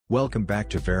Welcome back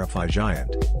to Verify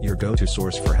Giant, your go-to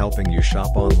source for helping you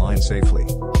shop online safely.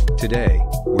 Today,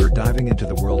 we're diving into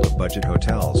the world of budget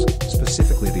hotels,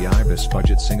 specifically the Ibis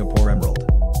Budget Singapore Emerald.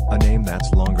 A name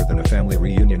that's longer than a family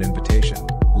reunion invitation.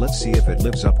 Let's see if it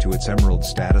lives up to its emerald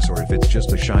status or if it's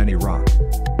just a shiny rock.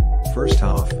 First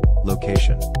off,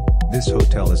 location. This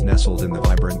hotel is nestled in the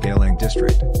vibrant Geylang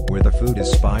district, where the food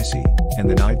is spicy, and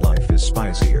the nightlife is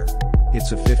spicier.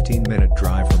 It's a 15-minute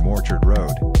drive from Orchard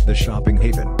Road, the shopping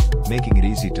haven, making it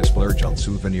easy to splurge on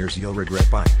souvenirs you'll regret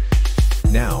buying.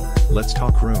 Now, let's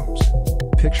talk rooms.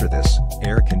 Picture this: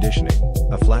 air conditioning,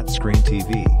 a flat-screen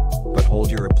TV. But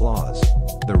hold your applause.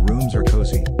 The rooms are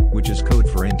cozy, which is code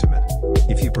for intimate.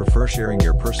 If you prefer sharing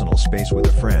your personal space with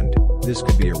a friend, this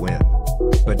could be a win.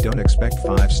 But don't expect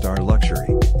 5-star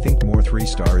luxury, think more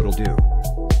 3-star it'll do.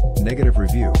 Negative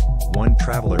review. One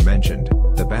traveler mentioned,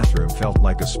 "The bathroom felt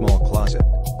like a small closet,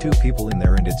 2 people in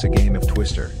there and it's a game of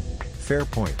Twister." Fair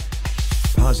point.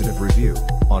 Positive review.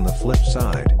 On the flip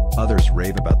side, others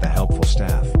rave about the helpful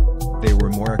staff. "They were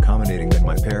more accommodating than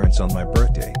my parents on my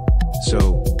birthday."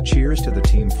 So, cheers to the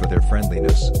team for their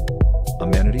friendliness.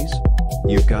 Amenities?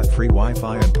 You've got free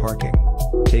Wi-Fi and parking.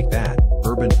 Take that,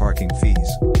 urban parking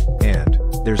fees. And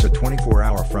there's a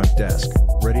 24-hour front desk,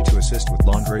 ready to assist with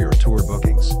laundry or tour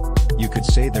bookings. You could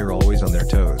say they're always on their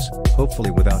toes,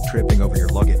 hopefully without tripping over your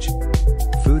luggage.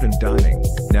 Food and dining.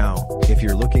 Now, if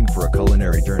you're looking for a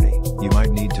culinary journey, you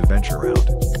might need to venture out.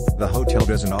 The hotel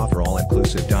doesn't offer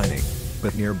all-inclusive dining,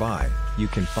 but nearby, you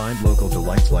can find local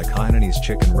delights like Hainanese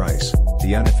chicken rice,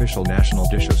 the unofficial national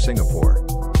dish of Singapore.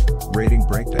 Rating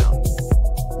breakdown.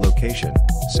 Location,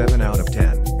 7 out of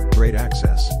 10, great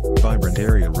access, vibrant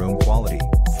area, room quality,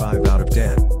 5 out of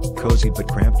 10, cozy but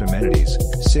cramped amenities,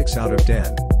 6 out of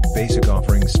 10, basic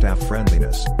offerings, staff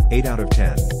friendliness, 8 out of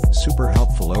 10, super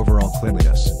helpful overall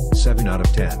cleanliness, 7 out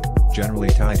of 10, generally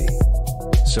tidy.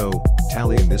 So,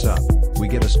 tallying this up, we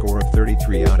get a score of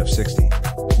 33 out of 60.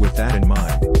 With that in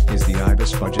mind, is the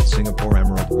Ibis Budget Singapore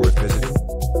Emerald worth visiting?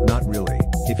 Not really.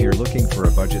 If you're looking for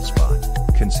a budget spot,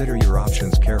 consider your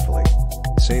options carefully.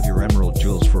 Save your emerald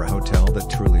jewels for a hotel that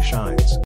truly shines.